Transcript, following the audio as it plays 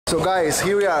So guys,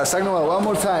 here we are, Sak Noel, one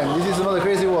more time. This is another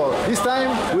crazy walk. This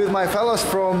time with my fellows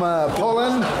from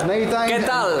Poland, Neitan, ¿Qué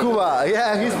tal? Kuba.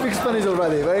 Yeah, he speaks Spanish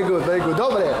already. Very good, very good.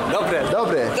 Dobre. Dobre.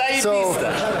 Dobre. So,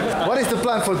 what is the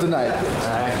plan for tonight?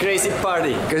 Crazy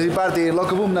party. Crazy party,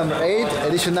 Lokaboom number 8,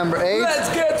 edition number 8. Let's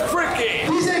get freaky!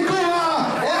 DJ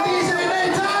Kuba and DJ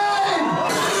Neitan!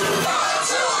 1,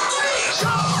 2, 3,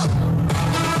 go!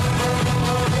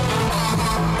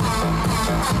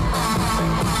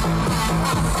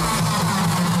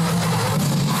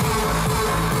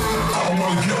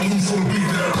 Get loose on the beat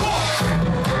there.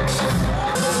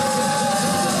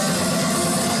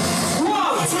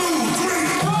 1, 2,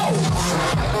 3, go!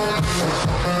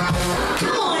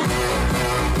 Come on!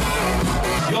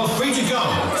 You're free to go,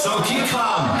 so keep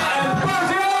calm and burn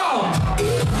it out!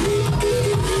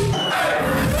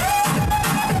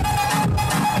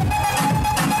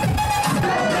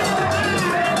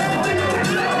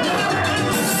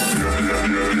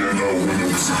 Yeah, no, when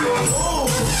it's go.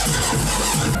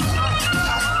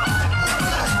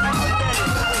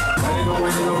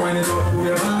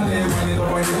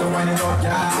 Wind it up,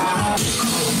 yeah.